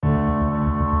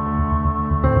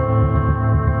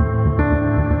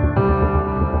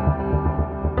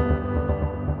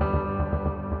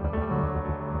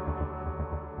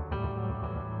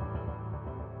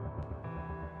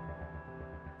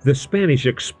The Spanish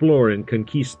explorer and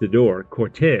conquistador,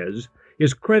 Cortez,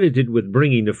 is credited with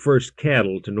bringing the first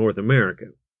cattle to North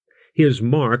America. His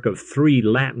mark of 3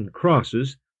 Latin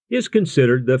crosses is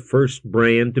considered the first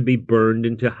brand to be burned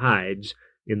into hides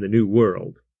in the New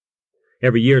World.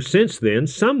 Every year since then,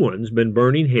 someone's been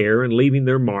burning hair and leaving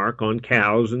their mark on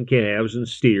cows and calves and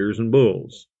steers and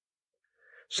bulls.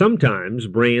 Sometimes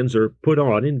brands are put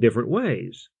on in different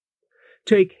ways.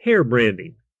 Take hair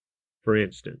branding, for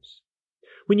instance.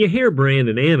 When you hair brand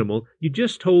an animal, you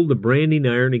just hold the branding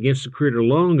iron against the critter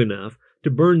long enough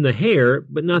to burn the hair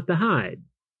but not the hide.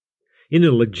 In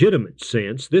a legitimate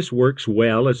sense, this works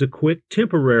well as a quick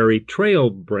temporary trail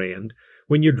brand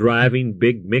when you're driving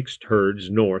big mixed herds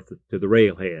north to the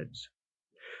railheads.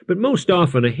 But most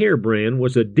often a hair brand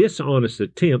was a dishonest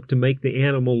attempt to make the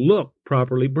animal look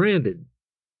properly branded.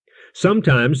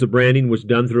 Sometimes the branding was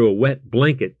done through a wet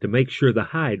blanket to make sure the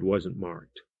hide wasn't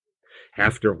marked.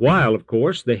 After a while, of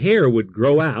course, the hair would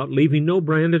grow out, leaving no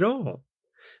brand at all.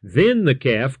 Then the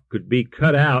calf could be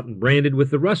cut out and branded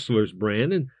with the rustler's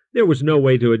brand, and there was no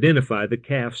way to identify the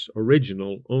calf's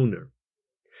original owner.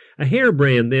 A hair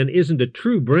brand, then, isn't a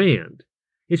true brand.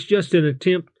 It's just an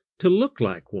attempt to look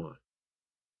like one.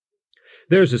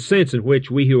 There's a sense in which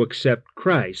we who accept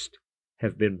Christ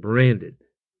have been branded.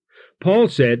 Paul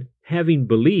said, having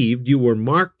believed, you were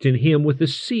marked in him with a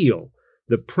seal,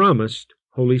 the promised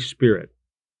Holy Spirit.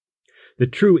 The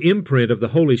true imprint of the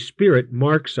Holy Spirit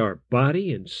marks our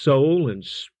body and soul and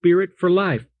spirit for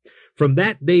life. From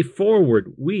that day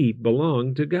forward, we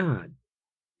belong to God.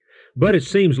 But it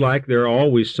seems like there are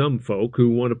always some folk who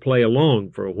want to play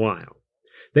along for a while.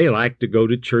 They like to go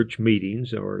to church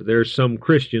meetings, or there's some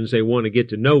Christians they want to get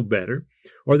to know better,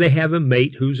 or they have a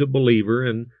mate who's a believer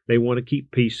and they want to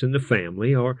keep peace in the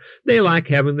family, or they like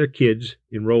having their kids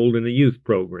enrolled in a youth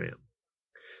program.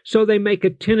 So they make a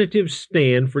tentative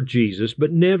stand for Jesus,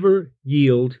 but never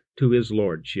yield to his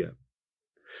lordship.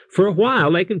 For a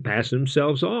while they can pass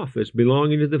themselves off as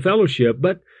belonging to the fellowship,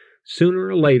 but sooner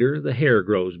or later the hair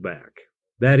grows back.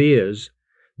 That is,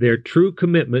 their true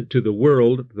commitment to the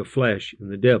world, the flesh,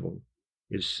 and the devil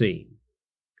is seen.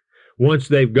 Once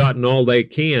they've gotten all they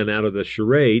can out of the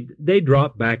charade, they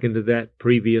drop back into that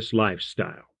previous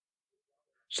lifestyle.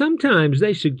 Sometimes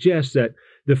they suggest that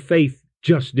the faith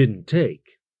just didn't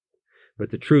take. But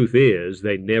the truth is,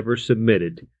 they never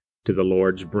submitted to the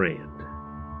Lord's brand.